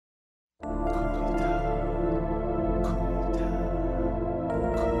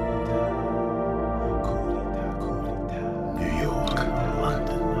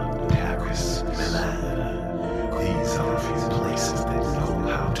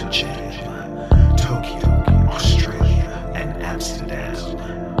Jam, Tokyo, Australia, and Amsterdam.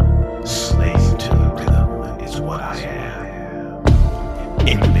 Slave to the rhythm is what I am.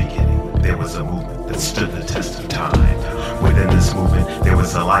 In the beginning, there was a movement that stood the test of time. Within this movement, there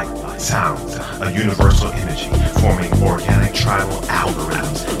was a light, sound, a universal energy, forming organic tribal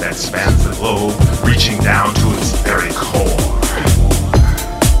algorithms that spans the globe, reaching down to its very core.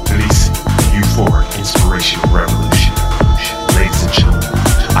 Releasing euphoric inspirational revolution. Ladies and gentlemen,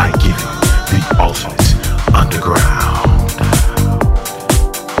 I give you the ultimate underground.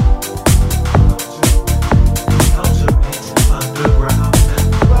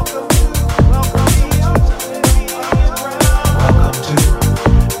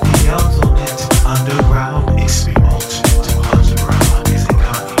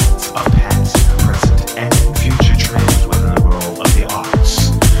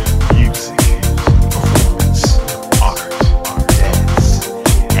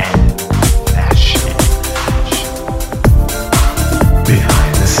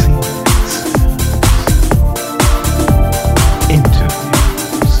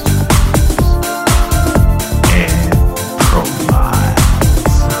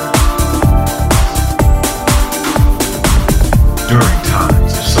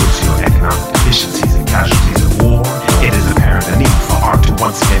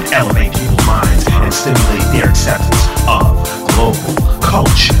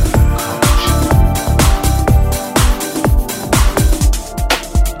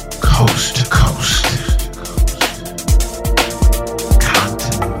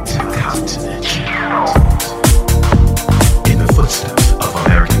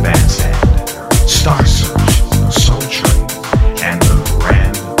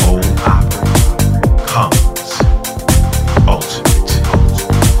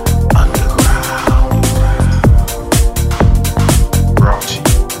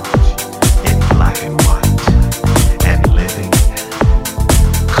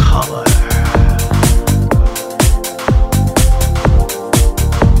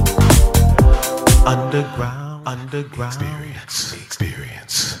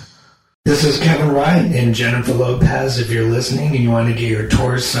 This is Kevin Wright and Jennifer Lopez. If you're listening and you want to get your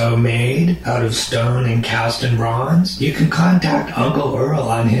torso made out of stone and cast in bronze, you can contact Uncle Earl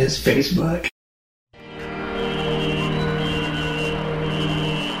on his Facebook.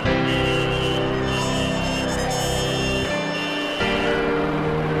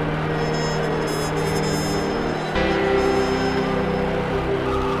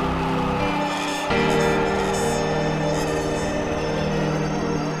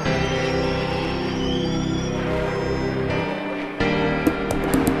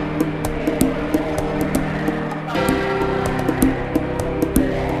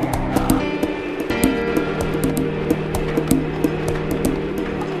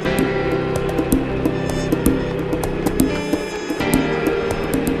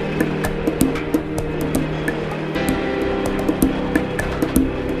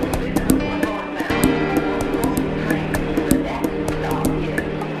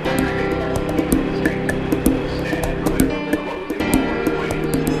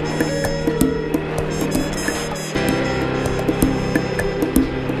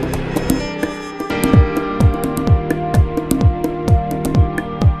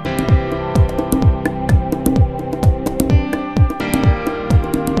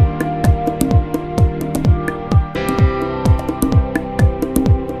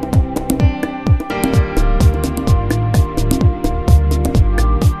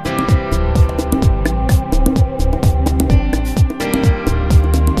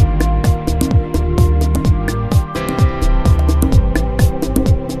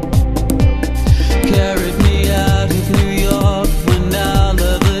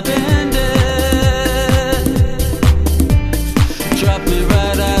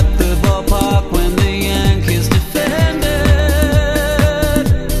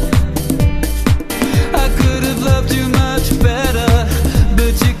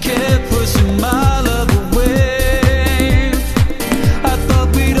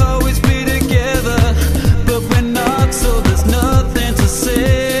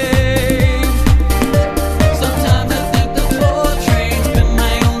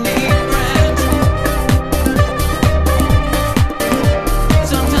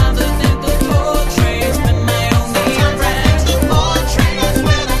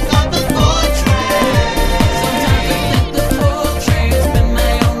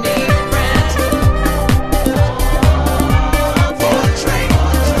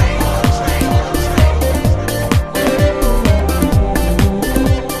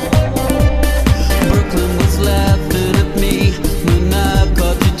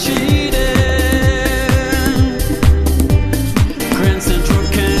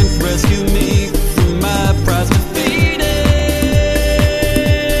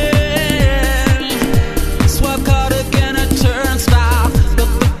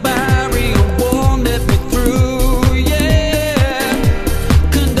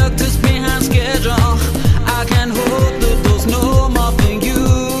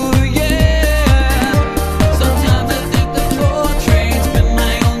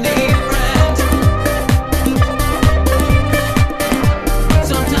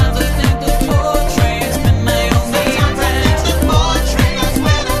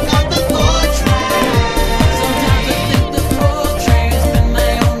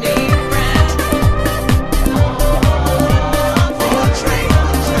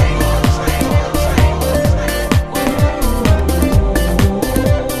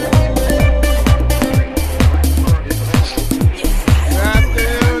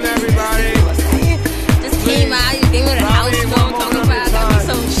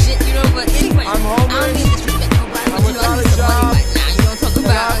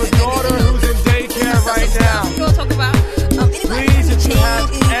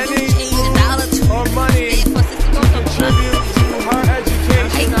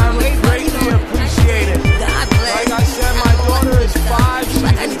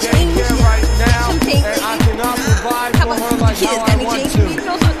 how I want to.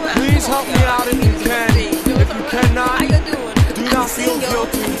 Please help me out if you can. If you cannot, do not feel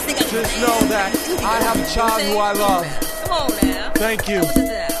guilty. Just know that I have a child who I love. Thank you.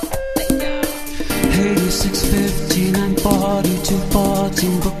 8650 940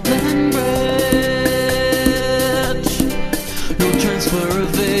 214 Brooklyn Bridge. No transfer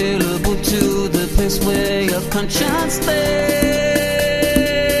available to the place where your conscience lives.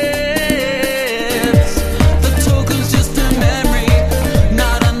 The token's just a memory,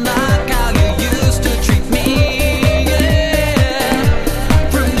 not unlike how you used to treat me. Yeah.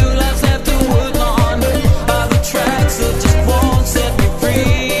 From New Lives after Woodlawn, all the tracks that just won't set me free.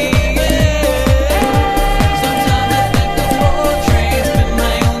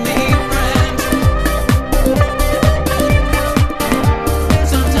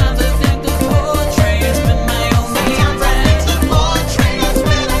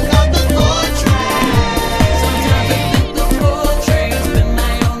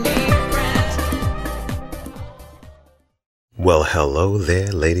 Well, hello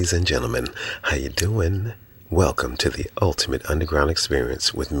there, ladies and gentlemen. How you doing? Welcome to the Ultimate Underground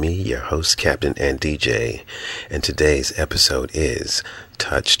Experience with me, your host, Captain and DJ. And today's episode is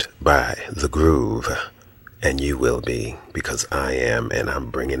Touched by the Groove. And you will be, because I am, and I'm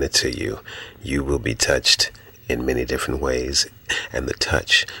bringing it to you. You will be touched in many different ways, and the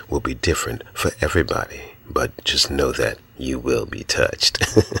touch will be different for everybody. But just know that you will be touched,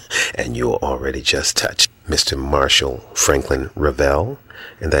 and you're already just touched. Mr. Marshall Franklin Ravel,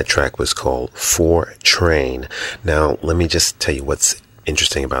 and that track was called 4 Train. Now, let me just tell you what's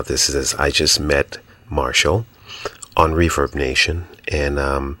interesting about this is I just met Marshall on Reverb Nation,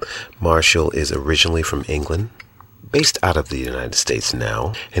 and Marshall is originally from England, based out of the United States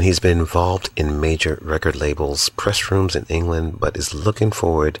now, and he's been involved in major record labels, press rooms in England, but is looking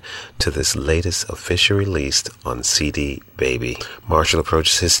forward to this latest official release on CD Baby. Marshall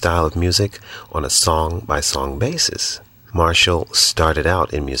approaches his style of music on a song-by-song basis. Marshall started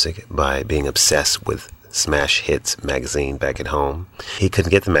out in music by being obsessed with Smash Hits magazine back at home. He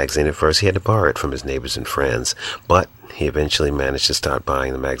couldn't get the magazine at first. He had to borrow it from his neighbors and friends, but he eventually managed to start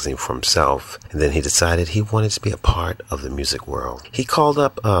buying the magazine for himself, and then he decided he wanted to be a part of the music world. He called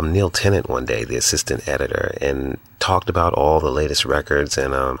up Neil Tennant one day, the assistant editor, and talked about all the latest records,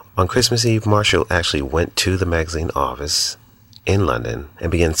 and on Christmas Eve, Marshall actually went to the magazine office in London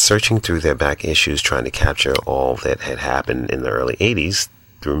and began searching through their back issues, trying to capture all that had happened in the early 80s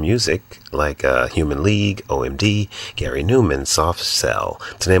through music, like Human League, OMD, Gary Newman, Soft Cell,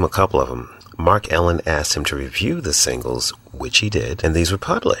 to name a couple of them. Mark Ellen asked him to review the singles, which he did, and these were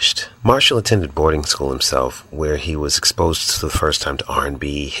published. Marshall attended boarding school himself, where he was exposed for the first time to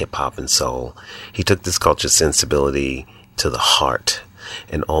R&B, hip-hop, and soul. He took this culture's sensibility to the heart,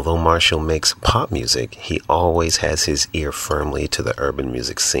 and although Marshall makes pop music, he always has his ear firmly to the urban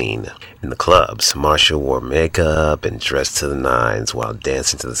music scene. In the clubs, Marshall wore makeup and dressed to the nines while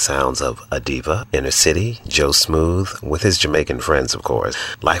dancing to the sounds of A Diva, Inner City, Joe Smooth, with his Jamaican friends, of course.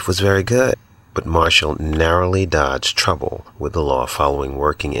 Life was very good. But Marshall narrowly dodged trouble with the law following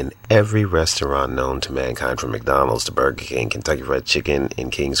working in every restaurant known to mankind, from McDonald's to Burger King, Kentucky Fried Chicken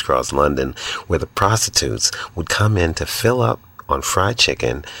in King's Cross, London, where the prostitutes would come in to fill up on fried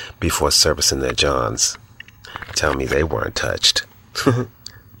chicken before servicing their johns. Tell me they weren't touched.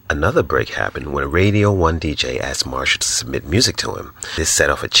 Another break happened when a Radio 1 DJ asked Marshall to submit music to him. This set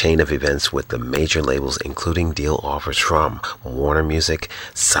off a chain of events with the major labels, including deal offers from Warner Music,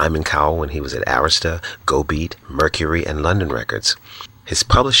 Simon Cowell when he was at Arista, Go Beat, Mercury, and London Records. His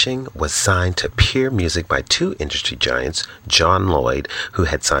publishing was signed to Peer Music by two industry giants, John Lloyd, who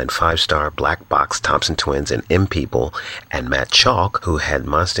had signed Five-Star, Black Box, Thompson Twins, and M People, and Matt Chalk, who had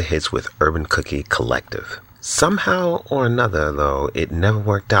monster hits with Urban Cookie Collective. Somehow or another, though, it never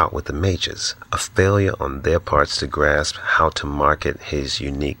worked out with the majors, a failure on their parts to grasp how to market his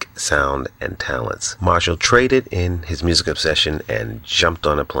unique sound and talents. Marshall traded in his music obsession and jumped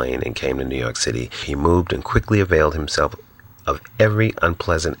on a plane and came to New York City. He moved and quickly availed himself of every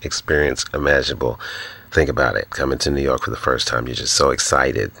unpleasant experience imaginable. Think about it, coming to New York for the first time, you're just so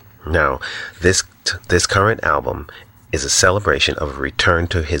excited. Now, this current album is a celebration of a return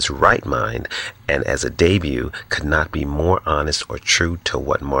to his right mind, and as a debut could not be more honest or true to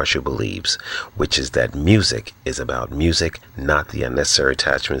what Marshall believes, which is that music is about music, not the unnecessary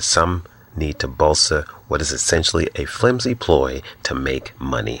attachments some need to bolster what is essentially a flimsy ploy to make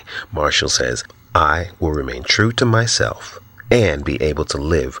money. Marshall says, I will remain true to myself and be able to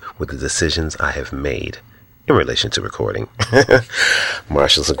live with the decisions I have made in relation to recording.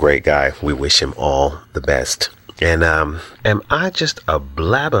 Marshall's a great guy. We wish him all the best. And am I just a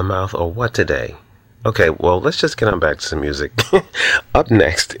blabbermouth or what today? Okay, well, let's just get on back to some music. Up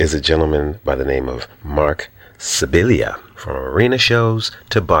next is a gentleman by the name of Mark Sibilia. From arena shows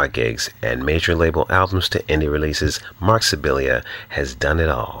to bar gigs and major label albums to indie releases, Mark Sibilia has done it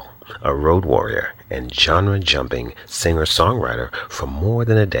all. A road warrior and genre-jumping singer-songwriter for more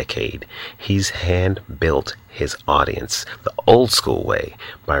than a decade, he's hand-built his audience the old-school way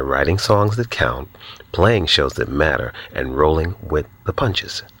by writing songs that count, playing shows that matter, and rolling with the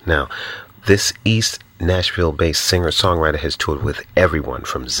punches. Now, this East Nashville-based singer-songwriter has toured with everyone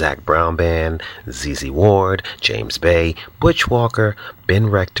from Zac Brown Band, ZZ Ward, James Bay, Butch Walker, Ben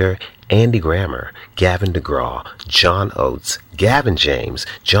Rector, Andy Grammer, Gavin DeGraw, John Oates, Gavin James,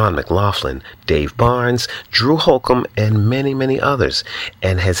 John McLaughlin, Dave Barnes, Drew Holcomb, and many, many others,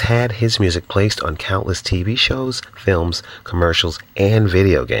 and has had his music placed on countless TV shows, films, commercials, and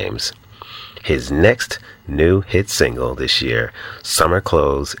video games. His next new hit single this year, Summer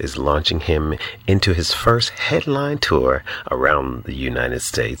Clothes, is launching him into his first headline tour around the United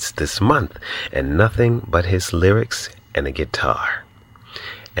States this month, and nothing but his lyrics and a guitar.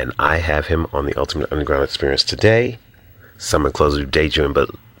 And I have him on the Ultimate Underground Experience today. Summer Clothes with Daydream,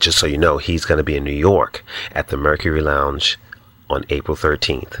 but just so you know, he's going to be in New York at the Mercury Lounge on April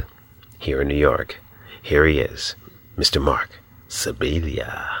 13th, here in New York. Here he is, Mr. Mark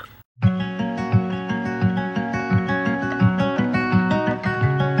Sibilia.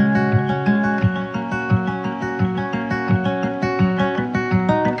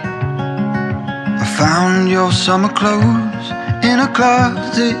 Found your summer clothes in a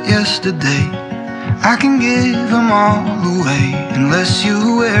closet yesterday. I can give them all away unless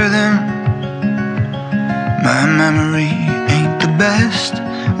you wear them. My memory ain't the best.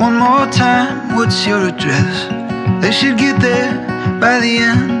 One more time, what's your address? They should get there by the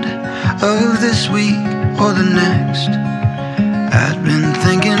end of this week or the next. I'd been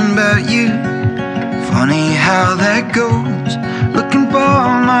thinking about you. Funny how that goes. Looking for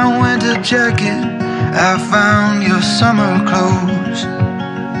my winter jacket, I found your summer clothes.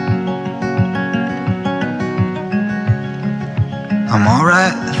 I'm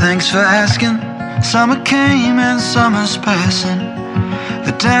alright, thanks for asking. Summer came and summer's passing.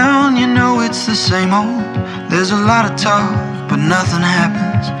 The town, you know it's the same old. There's a lot of talk, but nothing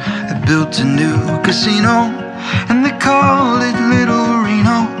happens. I built a new casino, and they call it Little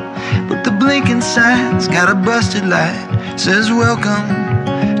Reno. But the blinking sign's got a busted light, says welcome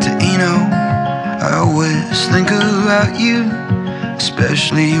to Eno. I always think about you,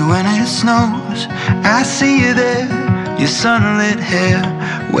 especially when it snows. I see you there, your sunlit hair,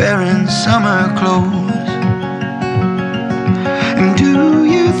 wearing summer clothes. And do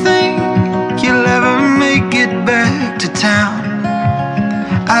you think you'll ever make it back to town?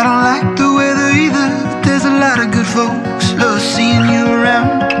 I don't like the weather either, there's a lot of good folks, love seeing you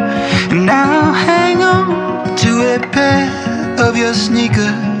around. And I'll hang on to a pair of your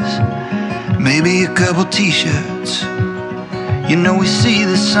sneakers, maybe a couple t-shirts. You know we see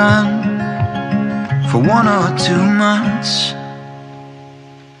the sun for 1 or 2 months.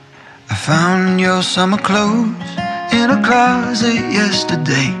 I found your summer clothes in a closet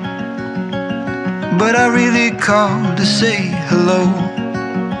yesterday, but I really called to say hello.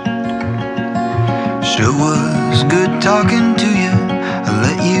 Sure was good talking to you. I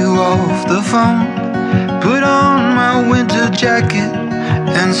let you off the phone, put on my winter jacket,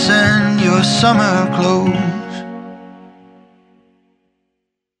 and send your summer clothes.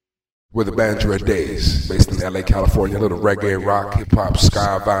 We're the Bandura Days, based in LA, California. A little reggae, rock, hip-hop,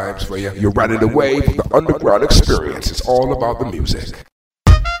 ska vibes for you. You're riding the wave of the underground experience. It's all about the music.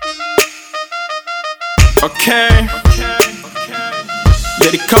 Okay.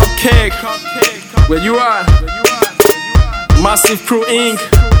 Lady Cupcake, where you are? Massive Crew Inc.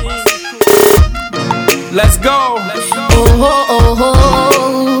 Let's go. Oh, oh,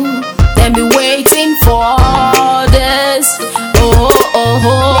 oh, they've been waiting for this. Oh, oh,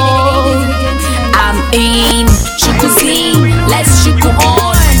 oh, I'm in Shuku scene. Let's Shuku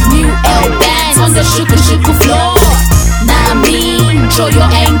on. New L band on the Shuku Shuku floor. Now I mean, throw your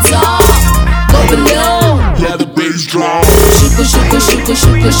hands up, go below. Let the bass drop. Shuku Shuku Shuku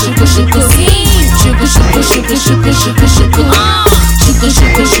Shuku Shuku Shuku scene. Shuku Shuku Shuku Shuku Shuku Shuku. Shuku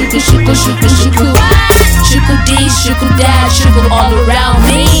Shuku Shuku Shuku Shuku Shuku. Shuku this, shuku that, shuku all around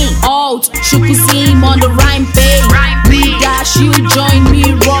me. Out, shuku seam on the rhyme page. We dash, you join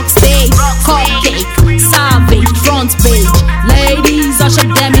me, rock stage. Cupcake, savage, front page. Ladies, usher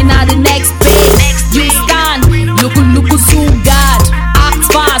them in at the next page. You stand, look so God. Act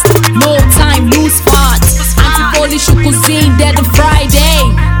fast, no time, lose fast. Anti-police, shuku seam, dead on Friday.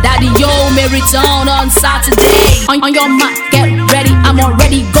 Daddy, yo, may return on Saturday. On your mark, get ready, I'm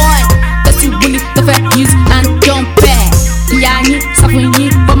already gone. That's you bully, the fair.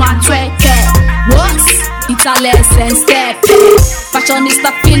 fortalece and step.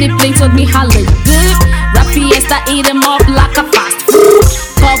 Fashionista Philip Link told me how look good. Rap Fiesta eat them up like a fast food.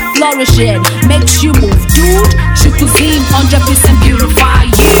 Pop flourishing makes you move, dude. Shukuzim 100% purify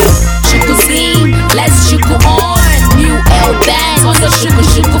you. Shukuzim, let's shuku on. New L bands on the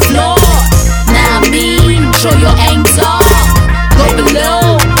shuku floor. Now show your hands up. Go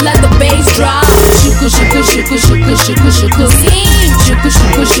below, let the bass drop. Shuku shuku shuku shuku shuku shuku zim. Shuku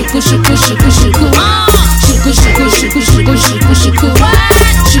shuku shuku shuku shuku shuku. Shuku shuku shuku shuku shuku shuku. What?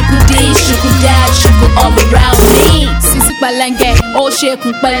 Shuku this, shuku that, shuku all around me. Sisi palenge, oh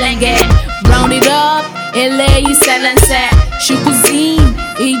shaku palenge. Round it up, LA silence. Shuku zim,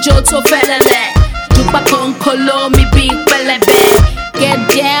 ijo to felele. Jupa con kolo mi big pelebe. Get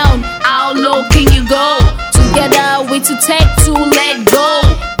down, how low can you go? Together we to take to let go.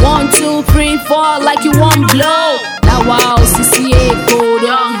 1, 2, 3, 4 like you want blow. Now wow, CCA for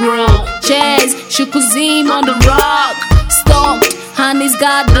don't grow. Chairs, Shukuzim on the rock. Stalked, honey's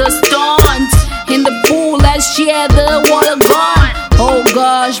got the stones. In the pool, let's share the water gone. Oh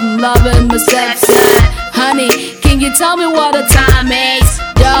gosh, I'm loving myself, son. Honey, can you tell me what the time is?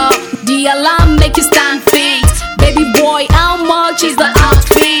 Yo, the alarm make you stand fixed. Baby boy, how much is the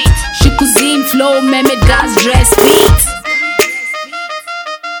outfit? Shukuzim flow, Mehmet Gaz dress beat.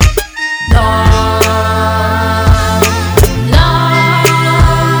 Love,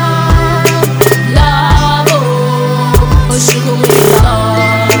 oh Shukuzim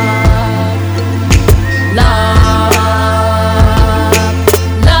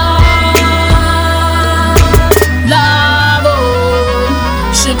love, oh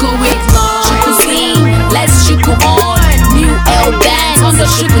Shukuzim, let's shuku on. New L bands on the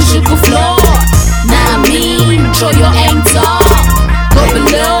shuku floor. Now show your hands up. Go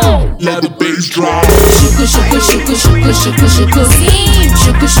below, let the bass drop. Shuku shuku shuku shuku shuku shuku zim.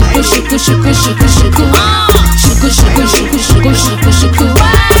 Shuku shuku shuku shuku shuku shuku. Shuku shuku shuku shuku shuku shuku.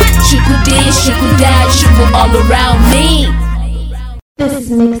 What? Shuku this, shuku that, shuku all around me. This is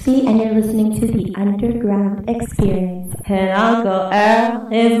Mixie, and you're listening to the Underground Experience. And Uncle Earl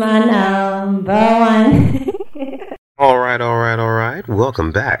is my number one. All right.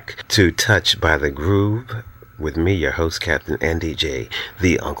 Welcome back to Touch by the Groove with me, your host, Captain and DJ,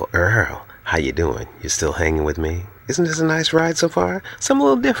 the Uncle Earl. How you doing? You still hanging with me? Isn't this a nice ride so far? Something a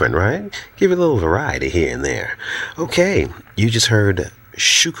little different, right? Give it a little variety here and there. Okay, you just heard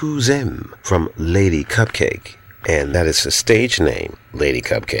Shukuzim from Lady Cupcake. And that is her stage name, Lady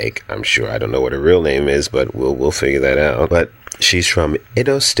Cupcake. I'm sure I don't know what her real name is, but we'll figure that out. But she's from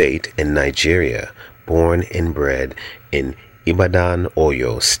Edo State in Nigeria, born and bred in Ibadan,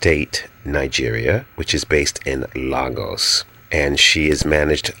 Oyo State, Nigeria, which is based in Lagos. And she is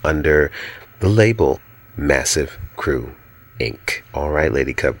managed under the label Massive Crew Inc. All right,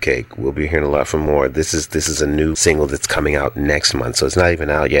 Lady Cupcake, we'll be hearing a lot from more. This is a new single that's coming out next month, so it's not even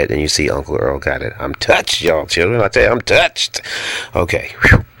out yet, and you see Uncle Earl got it. I'm touched, y'all children. I tell you, I'm touched. Okay,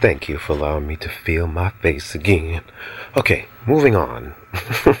 whew. Thank you for allowing me to feel my face again. Okay, moving on.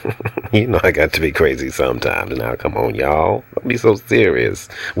 You know I got to be crazy sometimes. Now, come on, y'all. Don't be so serious.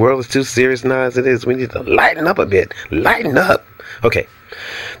 World is too serious now as it is. We need to lighten up a bit. Lighten up. Okay,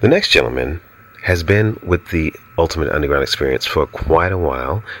 the next gentleman has been with the Ultimate Underground Experience for quite a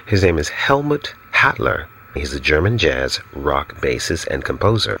while. His name is Helmut Hattler. He's a German jazz rock bassist and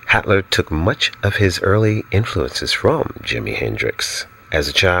composer. Hattler took much of his early influences from Jimi Hendrix. As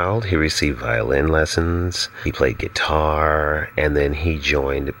a child, he received violin lessons, he played guitar, and then he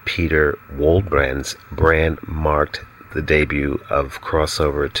joined Peter Wohlbrand's brand marked the debut of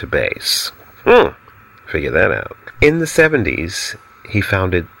crossover to bass. Figure that out. In the 70s, he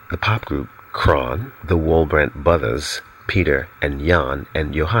founded the pop group Kron, the Wohlbrand brothers, Peter and Jan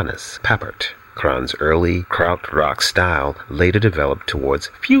and Johannes Papert. Kron's early krautrock style later developed towards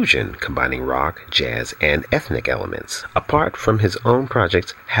fusion, combining rock, jazz, and ethnic elements. Apart from his own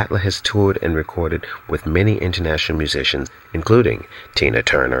projects, Hattler has toured and recorded with many international musicians, including Tina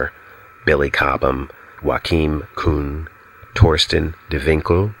Turner, Billy Cobham, Joachim Kuhn, Torsten de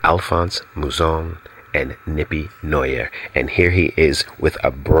Winkel, Alphonse Mouzon, and Nippy Neuer. And here he is with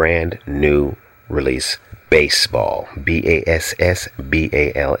a brand new release, Baseball, Bassball,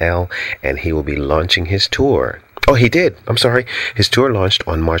 and he will be launching his tour. Oh, he did. I'm sorry. His tour launched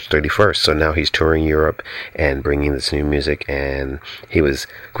on March 31st, so now he's touring Europe and bringing this new music, and he was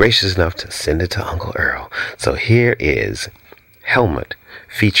gracious enough to send it to Uncle Earl. So here is Helmut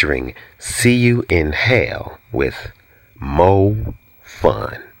featuring See You in Hell with Mo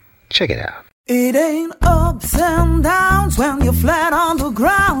Fun. Check it out. It ain't ups and downs when you're flat on the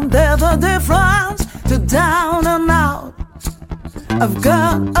ground. There's a difference to down and out. I've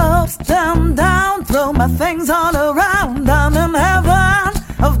got ups and downs, throw my things all around. I'm in heaven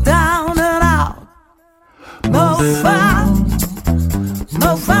of down and out. No fun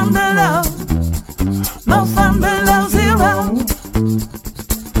below. No fun below zero.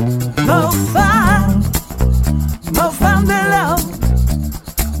 No fun below.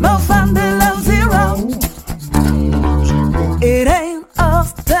 No fun below zero. It ain't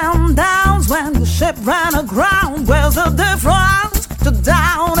ups and downs when the ship ran aground. Where's the difference to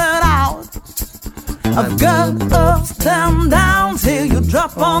down and out? I've got ups and downs, here you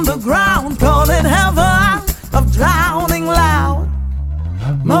drop on the ground. Call it heaven of drowning loud.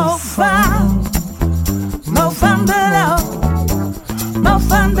 No fun below. No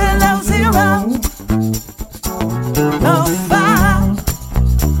fun below zero. No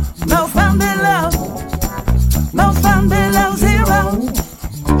fun below. No fun below zero.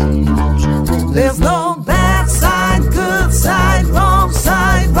 There's no bad side, good side, wrong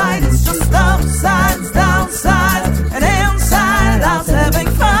side, right. It's just upsides, downsides, and inside out having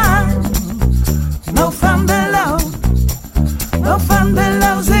fun. No fun below. No fun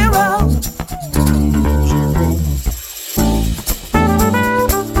below zero.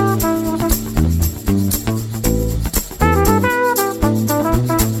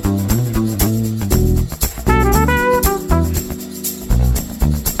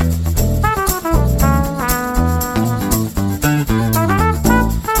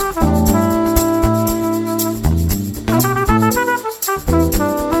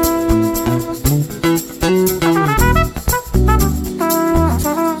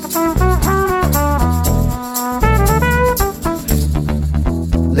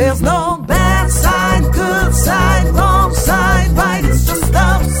 There's no bad side, good side, wrong side, right. It's just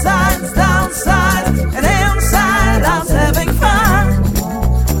upsides, downsides, and inside out having fun.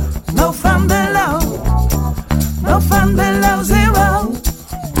 No fun below. No fun below zero.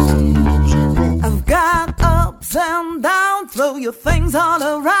 I've got ups and downs, throw your things all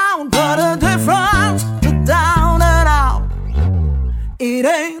around. What a difference to down and out. It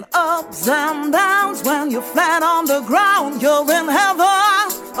ain't ups and downs when you're flat on the ground. You're in heaven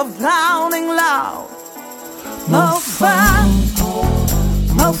of drowning loud. No fun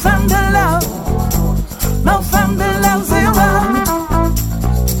below. No fun below zero.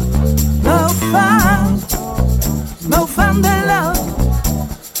 No fun below.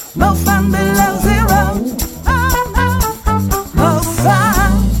 No fun below zero.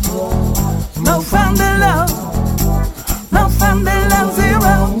 No fun below. No fun below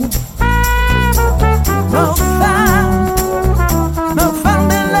zero. No fun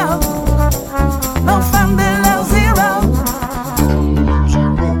below. No fun below zero.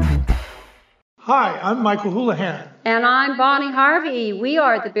 Hi, I'm Michael Houlihan. And I'm Bonnie Harvey. We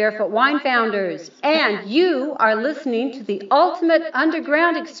are the Barefoot Wine Founders. And you are listening to the Ultimate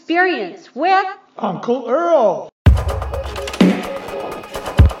Underground Experience with Uncle Earl.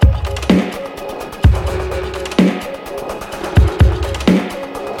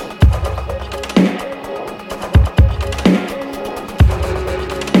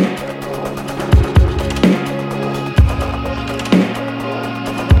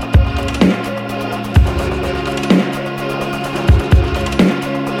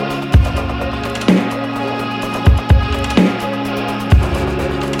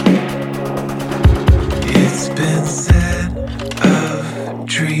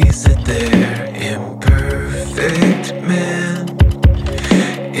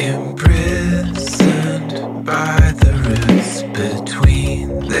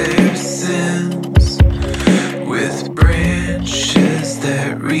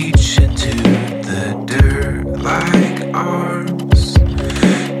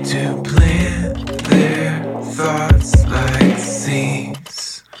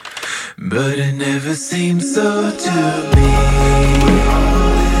 But it never seems so to me. We're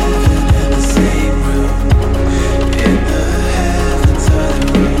all living in the same room, in the heavens of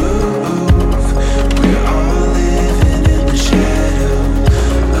the roof. We're all living in the shadow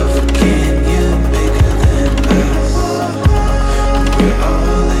of a canyon bigger than us. We're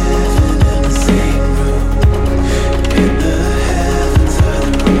all living in the same room, in the heavens of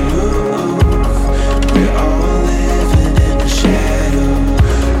the roof. We're all living in the shadow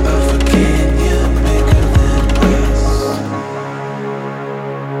of a canyon bigger than us.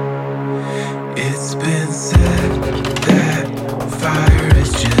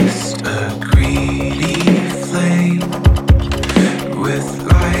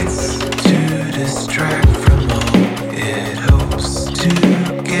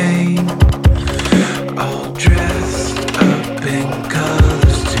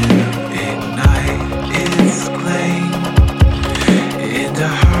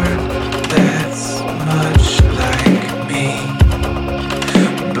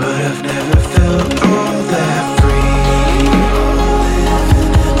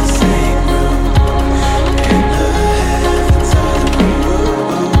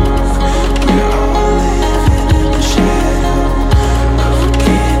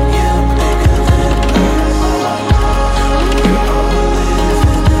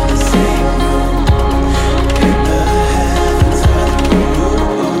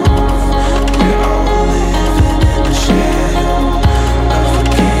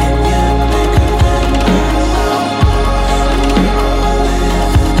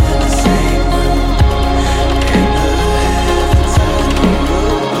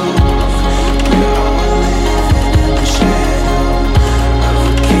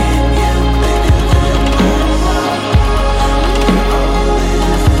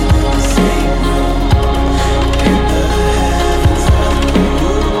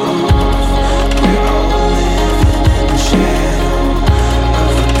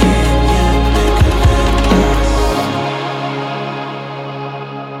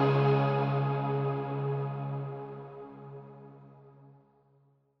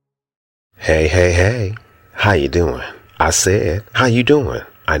 Hey. How you doing? I said, how you doing?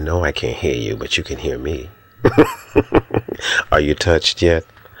 I know I can't hear you, but you can hear me. Are you touched yet?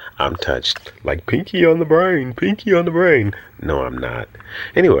 I'm touched. Like pinky on the brain. No, I'm not.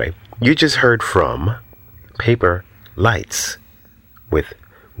 Anyway, you just heard from Paper Lights with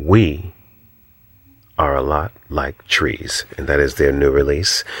We Are a Lot Like Trees, and that is their new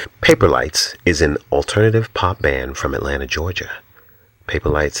release. Paper Lights is an alternative pop band from Atlanta, Georgia. Paper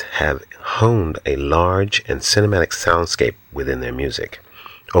Lights have honed a large and cinematic soundscape within their music.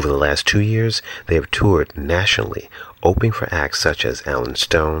 Over the last 2 years, they have toured nationally, opening for acts such as Alan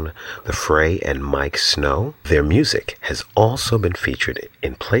Stone, The Fray, and Mike Snow. Their music has also been featured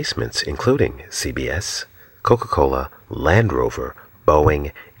in placements including CBS, Coca-Cola, Land Rover,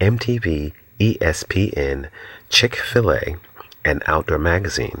 Boeing, MTV, ESPN, Chick-fil-A, and Outdoor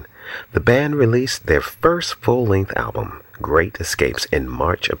Magazine. The band released their first full-length album, Great Escapes, in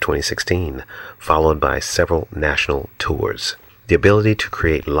March of 2016, followed by several national tours. The ability to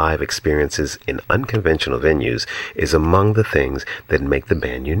create live experiences in unconventional venues is among the things that make the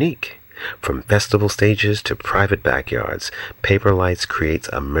band unique. From festival stages to private backyards, Paper Lights creates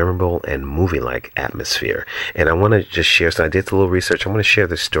a memorable and movie-like atmosphere. And I want to just share, so I did a little research, I want to share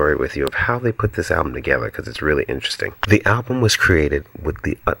this story with you of how they put this album together because it's really interesting. The album was created with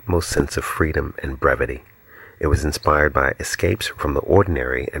the utmost sense of freedom and brevity. It was inspired by escapes from the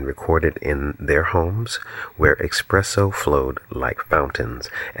ordinary and recorded in their homes where espresso flowed like fountains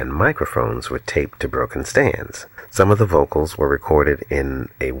and microphones were taped to broken stands. Some of the vocals were recorded in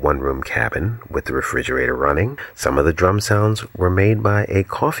a one-room cabin with the refrigerator running. Some of the drum sounds were made by a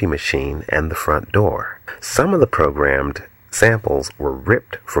coffee machine and the front door. Some of the programmed samples were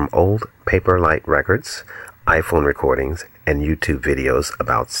ripped from old Paper Light records, iPhone recordings, and YouTube videos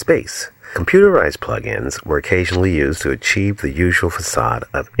about space. Computerized plugins were occasionally used to achieve the usual facade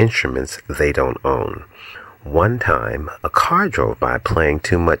of instruments they don't own. One time, a car drove by playing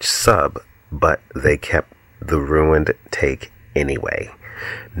too much sub, but they kept the ruined take anyway.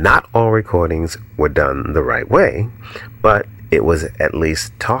 Not all recordings were done the right way, but it was at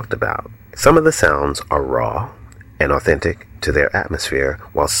least talked about. Some of the sounds are raw and authentic to their atmosphere,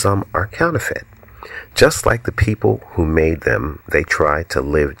 while some are counterfeit. Just like the people who made them, they try to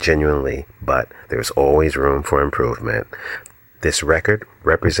live genuinely, but there's always room for improvement. This record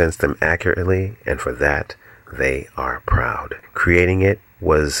represents them accurately, and for that, they are proud. Creating it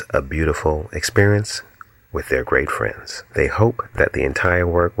was a beautiful experience with their great friends. They hope that the entire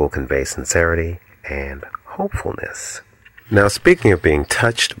work will convey sincerity and hopefulness. Now, speaking of being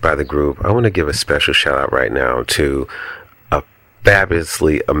touched by the group, I want to give a special shout out right now to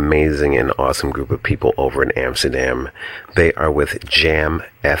fabulously amazing and awesome group of people over in Amsterdam. They are with Jam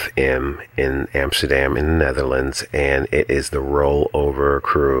FM in Amsterdam in the Netherlands, and it is the Rollover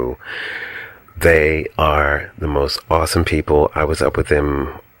Crew. They are the most awesome people. I was up with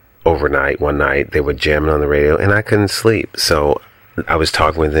them overnight one night. They were jamming on the radio and I couldn't sleep, so I was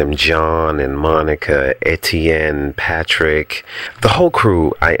talking with them, John and Monica, Etienne, Patrick, the whole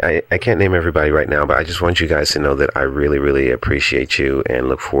crew. I can't name everybody right now, but I just want you guys to know that I really, really appreciate you and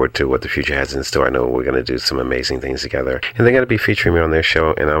look forward to what the future has in store. I know we're going to do some amazing things together. And they're going to be featuring me on their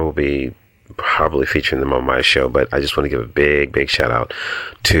show, and I will be probably featuring them on my show. But I just want to give a big, big shout out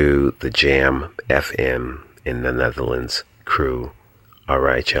to the Jam FM in the Netherlands crew. All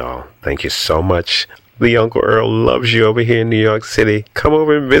right, y'all. Thank you so much. The Uncle Earl loves you over here in New York City. Come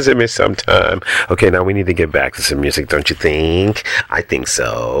over and visit me sometime. Okay, now we need to get back to some music, don't you think? I think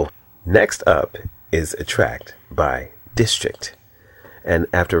so. Next up is a track by District. And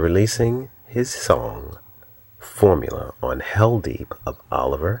after releasing his song, Formula, on Hell Deep of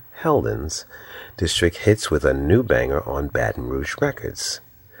Oliver Heldens, District hits with a new banger on Baton Rouge Records.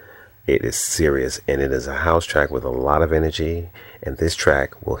 It is serious, and it is a house track with a lot of energy, and this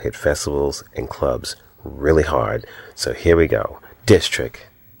track will hit festivals and clubs really hard. So here we go. District,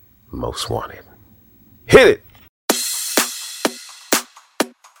 Most Wanted. Hit it!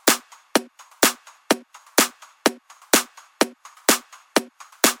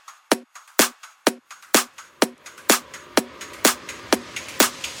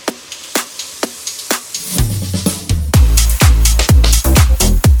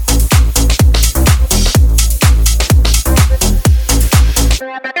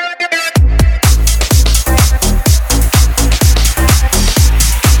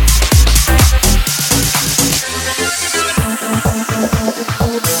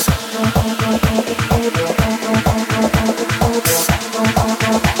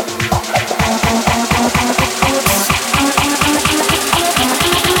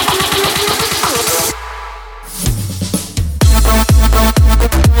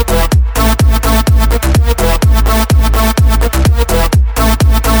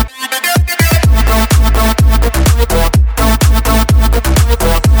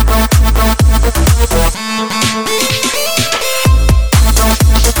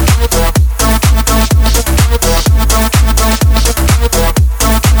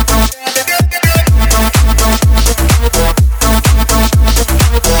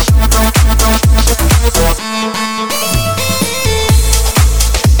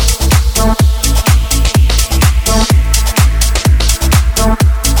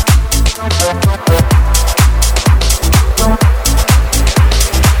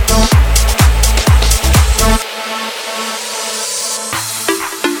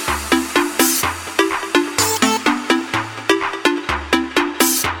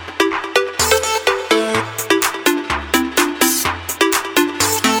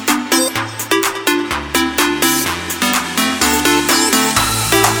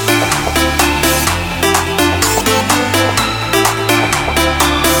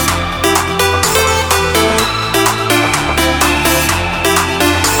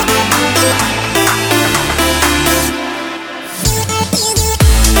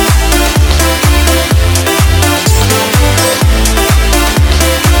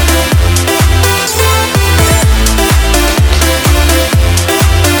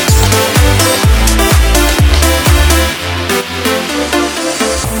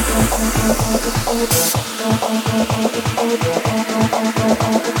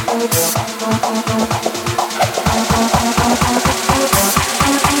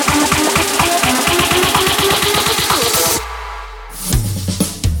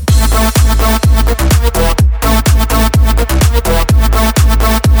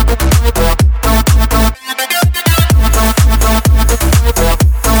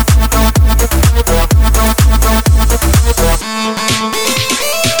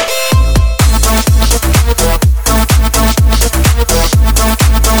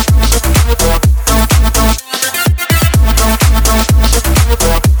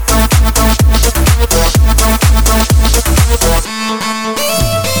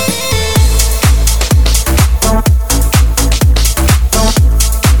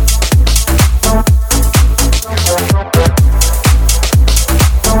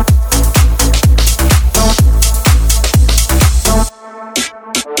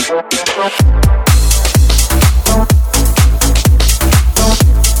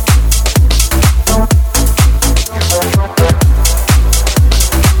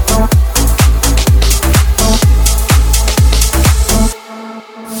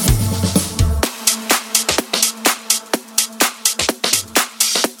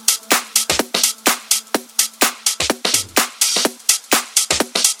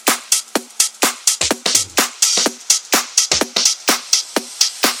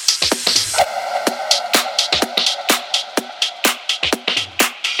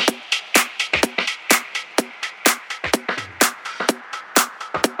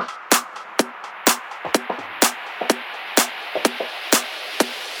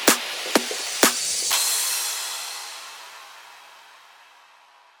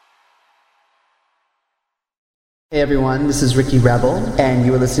 Hey everyone, this is Ricky Rebel, and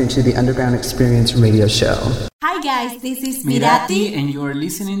you are listening to the Underground Experience radio show. Hi guys, this is Mirati, and you are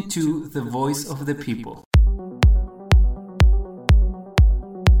listening to The Voice of the People.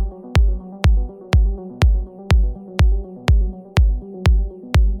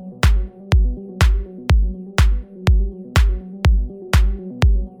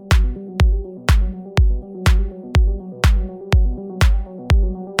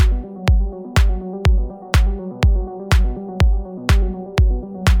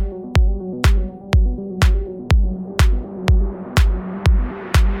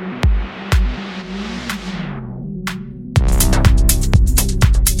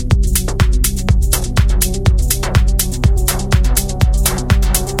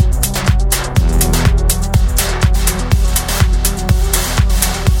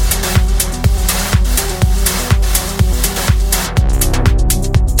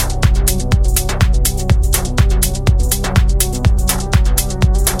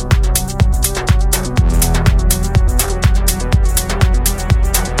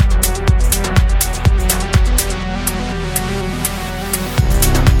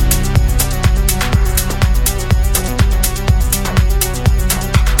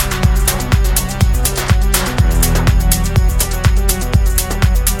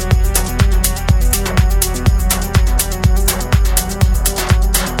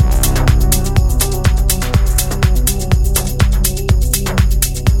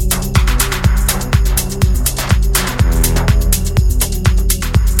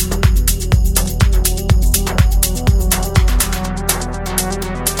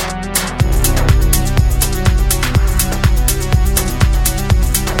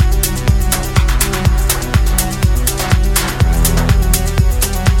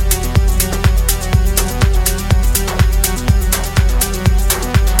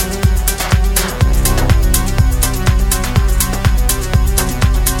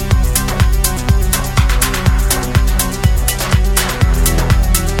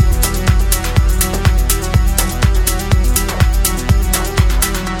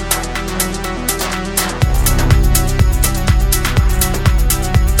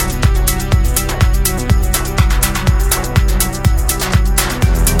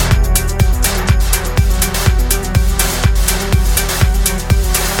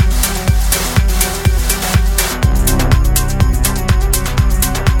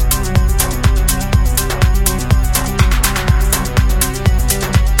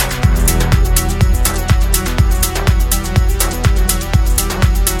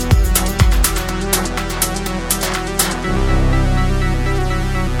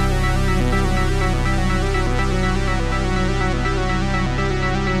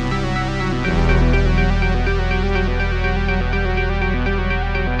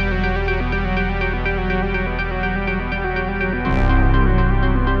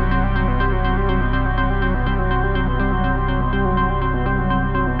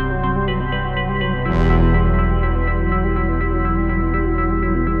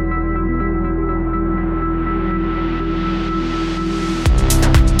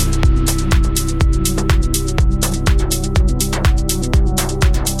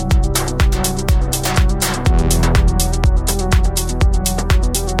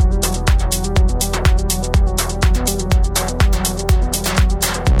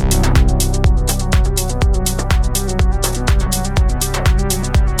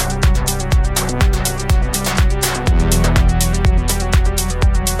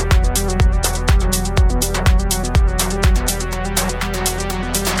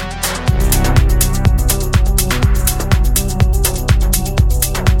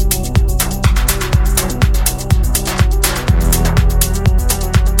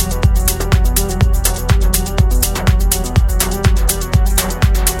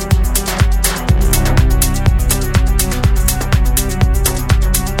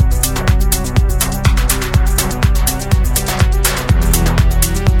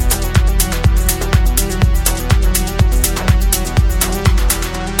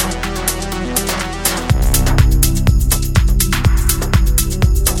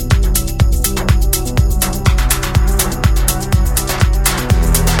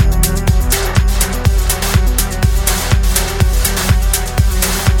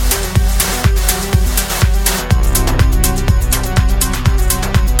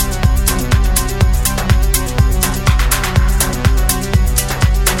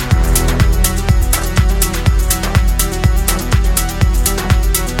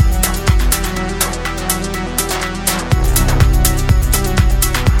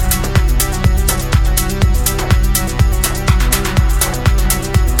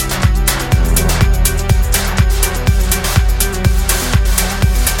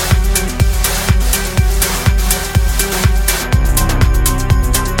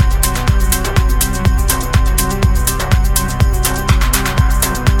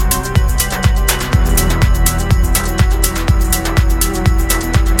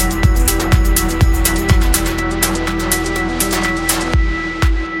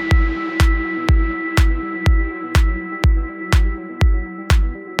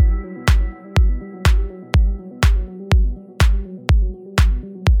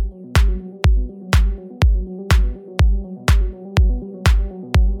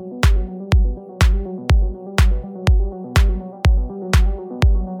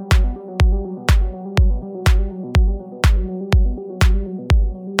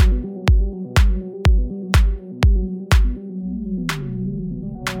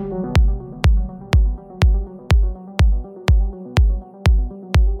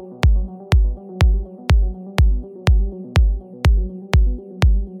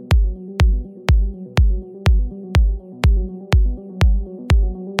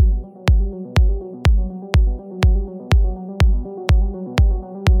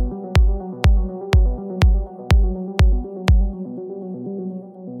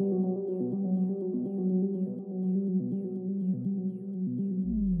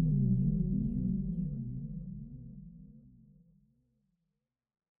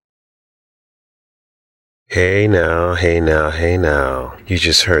 Hey now, hey now, hey now. You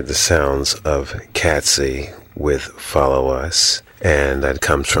just heard the sounds of Catsy with Follow Us, and that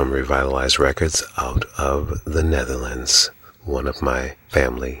comes from Revitalized Records out of the Netherlands, one of my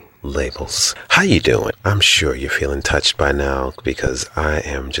family labels. How you doing? I'm sure you're feeling touched by now because I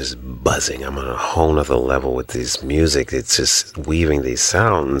am just buzzing. I'm on a whole nother level with this music. It's just weaving these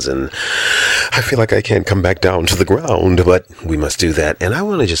sounds, and I feel like I can't come back down to the ground, but we must do that. And I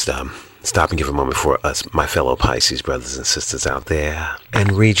want to just stop and give a moment for us, my fellow Pisces brothers and sisters out there,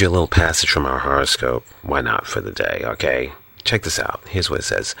 and read you a little passage from our horoscope. Why not for the day, okay? Check this out. Here's what it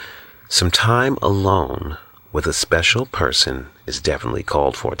says. Some time alone with a special person is definitely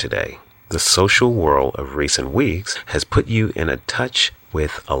called for today. The social whirl of recent weeks has put you in a touch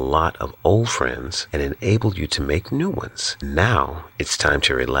with a lot of old friends and enabled you to make new ones. Now it's time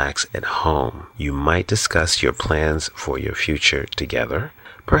to relax at home. You might discuss your plans for your future together,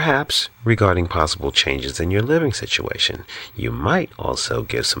 perhaps regarding possible changes in your living situation. You might also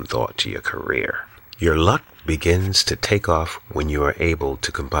give some thought to your career. Your luck begins to take off when you are able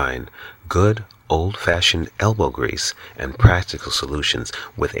to combine good old-fashioned elbow grease and practical solutions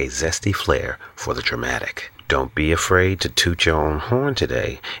with a zesty flair for the dramatic. Don't be afraid to toot your own horn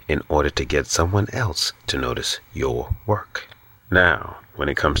today in order to get someone else to notice your work. Now, when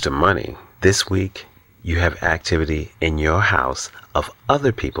it comes to money, this week you have activity in your house of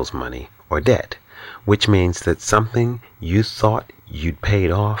other people's money or debt, which means that something you thought you'd paid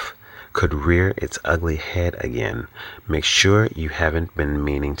off could rear its ugly head again. Make sure you haven't been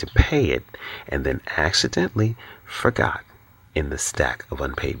meaning to pay it and then accidentally forgot in the stack of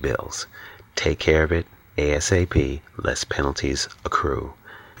unpaid bills. Take care of it ASAP, lest penalties accrue.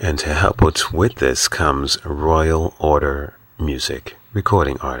 And to help us with this comes Royal Order Music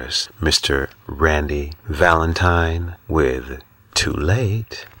recording artist Mr. Randy Valentine with Too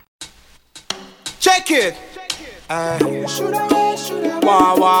Late. Check it!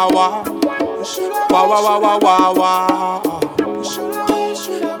 Wah wah wah, wah wah wah wah wah wah,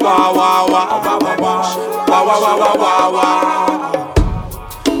 wah wah wah wah wah wah wah wah.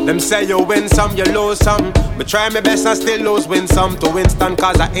 Them say you win some, you lose some. But try my best and still lose, win some. To Winston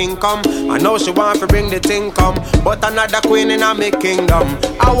cause of income. I know she want to bring the thing come, but another queen in a me kingdom.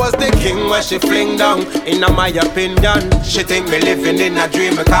 I was the king where she fling down. In my opinion, she think me living in a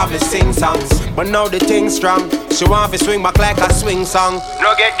dream because me sing songs. But now the thing strong, she want to swing back like a swing song.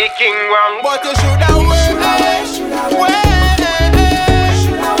 No get the king wrong, but you should have wait.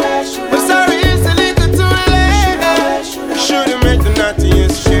 But sorry, it's a little too late. Should've made the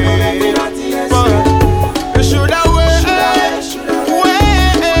naughtiest shade, but you should have wait.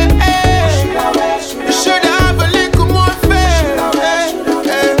 You should have a little more faith.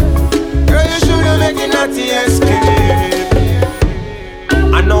 Girl, you should have made the naughtiest escape.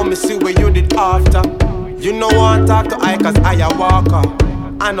 I know me see what you did after. You know want talk to I cause I a walker.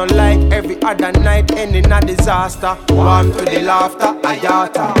 I don't like every other night ending a disaster. Warm to the laughter, I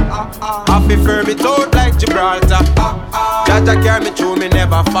yatta. I prefer me out like Gibraltar. Jaja carry me through, me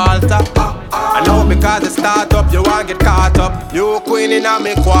never falter. I know because it start up, you want get caught up. You queen in a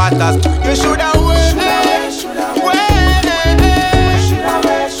me quarters. You shoulda wait.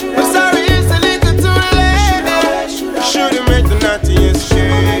 I'm sorry, it's a little too late. Shoulda made the naughtiest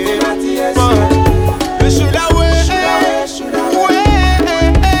shade, but you shoulda wait.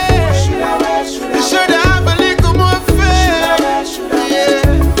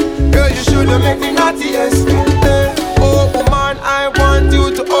 Make the naughtiest. Oh woman, I want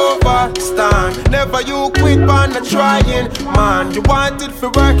you to overstand. Never you quit on the trying, man. You wanted for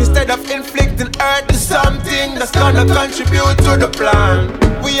work instead of inflicting hurt to something that's gonna contribute to the plan.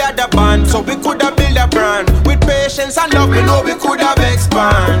 We had a band, so we could have built a brand. With patience and love, we know we could have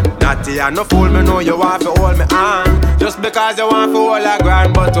expand. Naughty and no fool, me know you want to hold me hand. Just because you want to hold a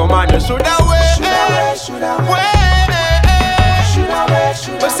grand, but oh man, you shoulda wait.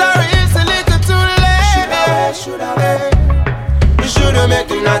 But sorry, it's a little too late. You shoulda make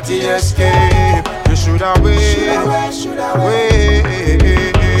the naughty escape. You shoulda wait.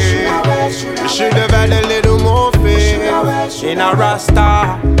 You shoulda had a little more faith in a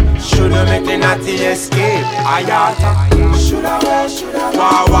Rasta. Shoulda make the naughty escape. Ayata.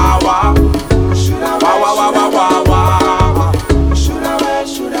 Wah wah wah. Wah wah wah wah wah wah.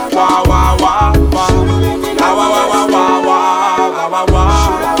 Wah wah wah wah. Wah wah wah wah wah wah.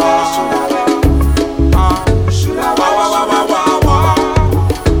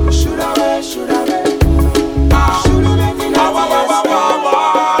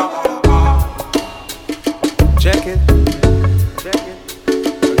 Check it.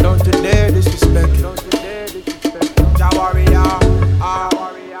 Don't you dare disrespect it. Ja warrior,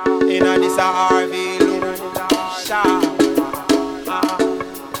 in a this a Harvey look.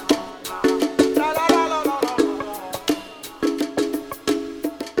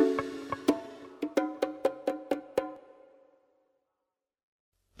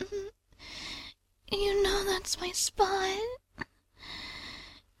 that's my spot.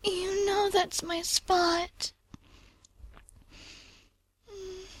 You know that's my spot.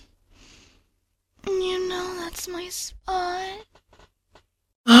 You know that's my spot.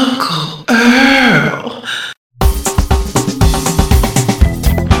 Uncle Earl.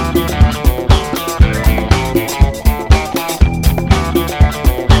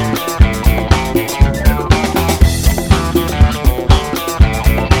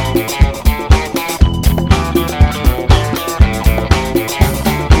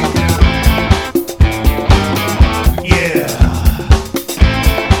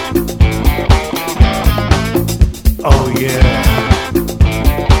 Oh yeah.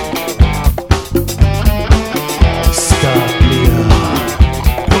 Stop me up.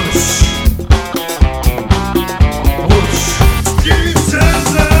 Push. Push. Give it some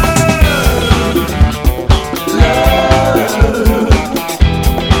love. Love.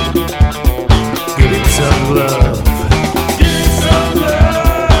 Give it some love. Give it some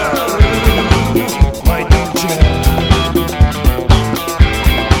love. Why don't you?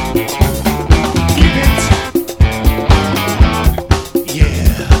 Give it.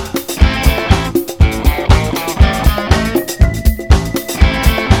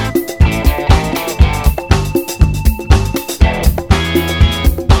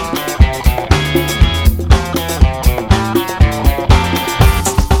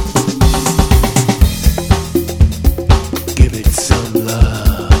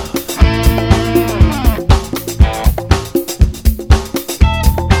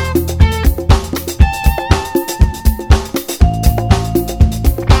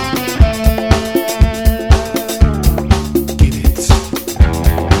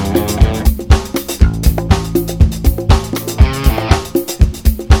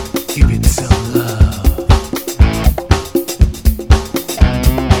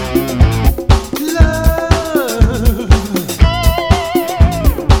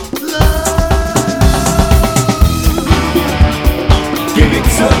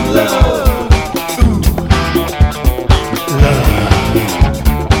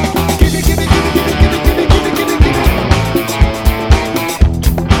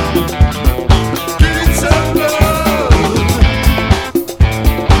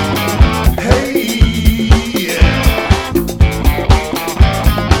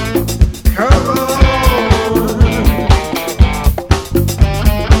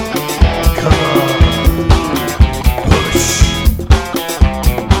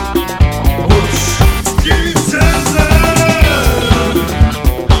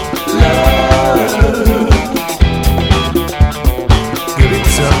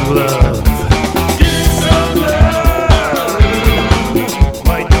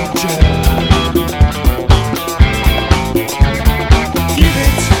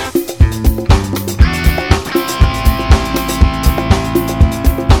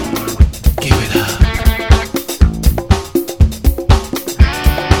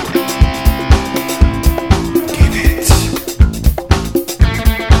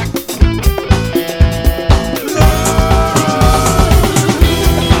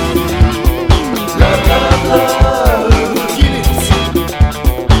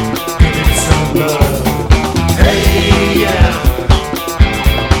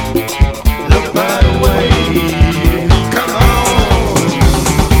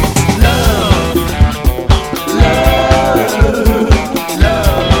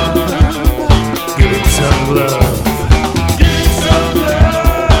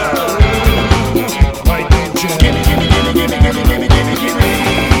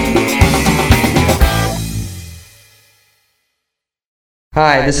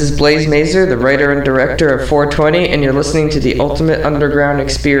 Hi, this is Blaze Mazer, the writer and director of 420, and you're listening to the Ultimate Underground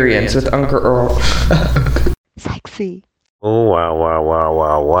Experience with Uncle Earl. Sexy. Oh, wow, wow, wow,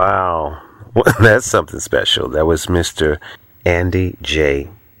 wow, wow. Well, that's something special. That was Mr. Andy J.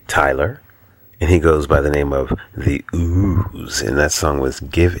 Tyler, and he goes by the name of The Ooze, and that song was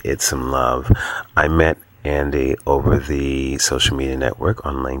Give It Some Love. I met Andy over the social media network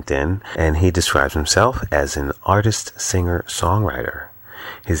on LinkedIn, and he describes himself as an artist, singer, songwriter.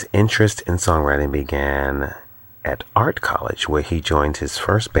 His interest in songwriting began at art college, where he joined his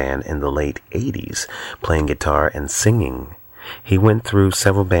first band in the late 80s, playing guitar and singing. He went through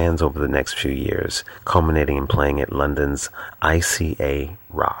several bands over the next few years, culminating in playing at London's ICA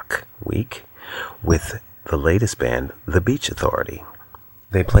Rock Week with the latest band, The Beach Authority.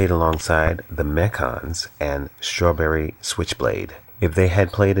 They played alongside the Mekons and Strawberry Switchblade. If they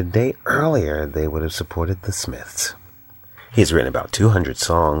had played a day earlier, they would have supported the Smiths. He's written about 200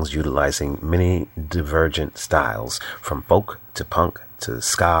 songs utilizing many divergent styles, from folk to punk to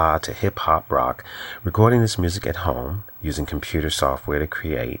ska to hip-hop rock, recording this music at home using computer software to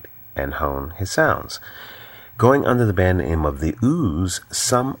create and hone his sounds. Going under the band name of The Ooze,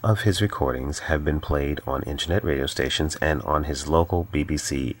 some of his recordings have been played on internet radio stations and on his local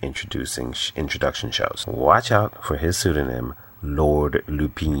BBC introduction shows. Watch out for his pseudonym, Lord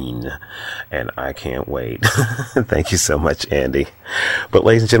Lupine, and I can't wait. Thank you so much, Andy. But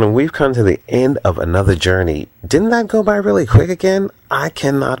ladies and gentlemen, we've come to the end of another journey. Didn't that go by really quick again? I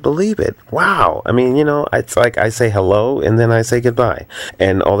cannot believe it. Wow. I mean, it's like I say hello and then I say goodbye.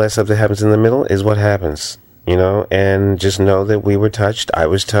 And all that stuff that happens in the middle is what happens. And just know that we were touched. I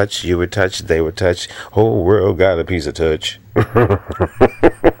was touched. You were touched. They were touched. Whole world got a piece of touch.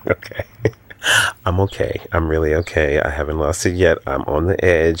 Okay. I'm okay. I'm really okay. I haven't lost it yet. I'm on the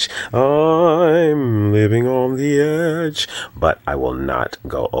edge. I'm living on the edge. But I will not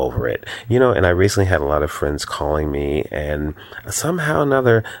go over it. And I recently had a lot of friends calling me, and somehow or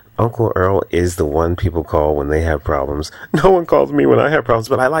another, Uncle Earl is the one people call when they have problems. No one calls me when I have problems,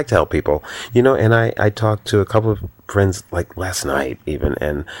 but I like to help people. And I talked to a couple of friends like last night even,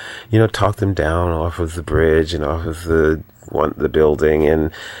 and, talked them down off of the bridge and off of the building,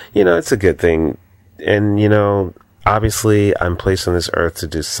 and it's a good thing. And obviously I'm placed on this earth to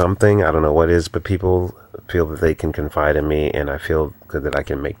do something. I don't know what it is, but people feel that they can confide in me, and I feel good that I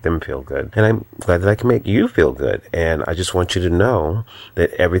can make them feel good, and I'm glad that I can make you feel good. And I just want you to know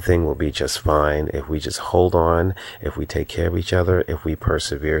that everything will be just fine if we just hold on, if we take care of each other, if we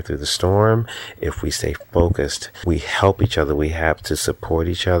persevere through the storm, if we stay focused, we help each other, we have to support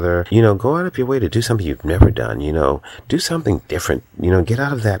each other. Go out of your way to do something you've never done. Do something different. Get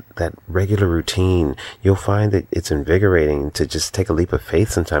out of that regular routine. You'll find that it's invigorating to just take a leap of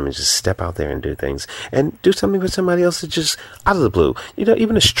faith sometime and just step out there and do things, and do something with somebody else that's just out of the blue.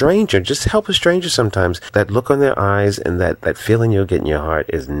 Even a stranger, just help a stranger sometimes. That look on their eyes and that feeling you'll get in your heart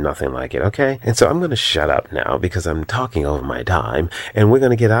is nothing like it, okay? And so I'm going to shut up now because I'm talking over my time, and we're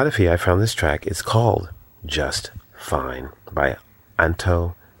going to get out of here. I found this track. It's called Just Fine by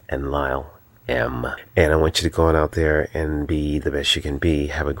Anto and Lyle M. And I want you to go on out there and be the best you can be.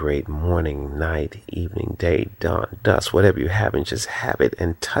 Have a great morning, night, evening, day, dawn, dusk, whatever you have, and just have it,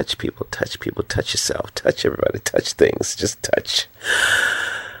 and touch people, touch yourself, touch everybody, touch things, just touch.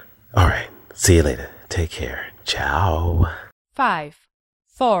 All right. See you later. Take care. Ciao. 5,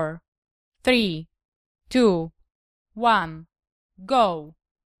 4, 3, 2, 1. Go.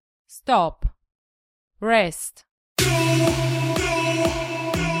 Stop. Rest.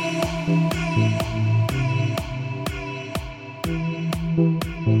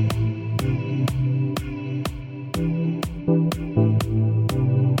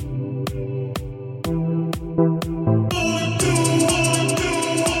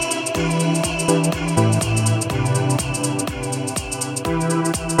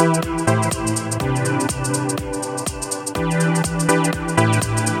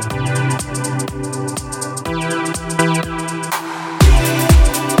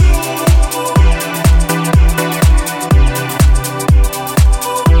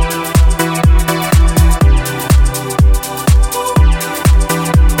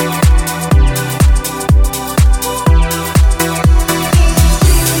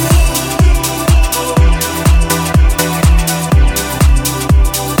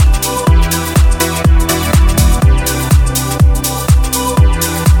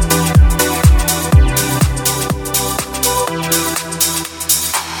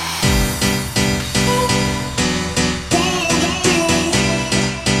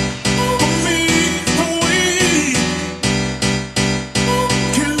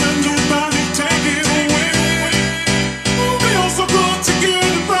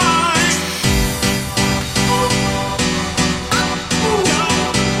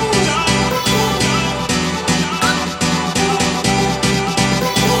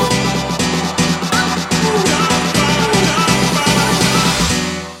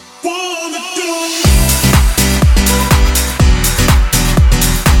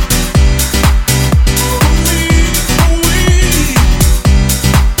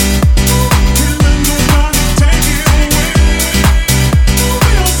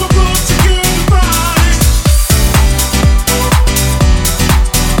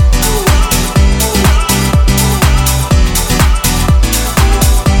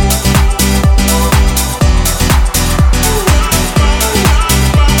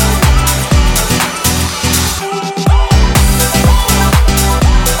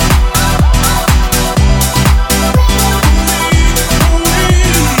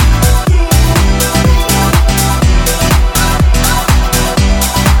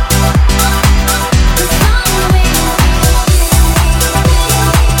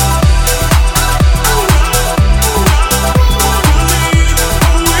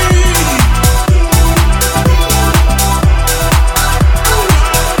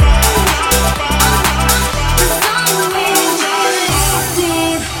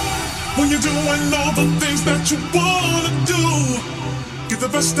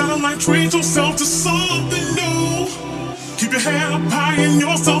 head up high in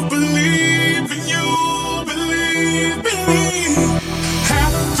yourself, believe in you, believe.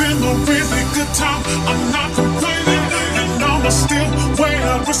 Having a really good time, I'm not complaining, and I'ma still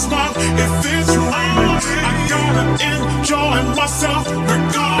wear a smile if it's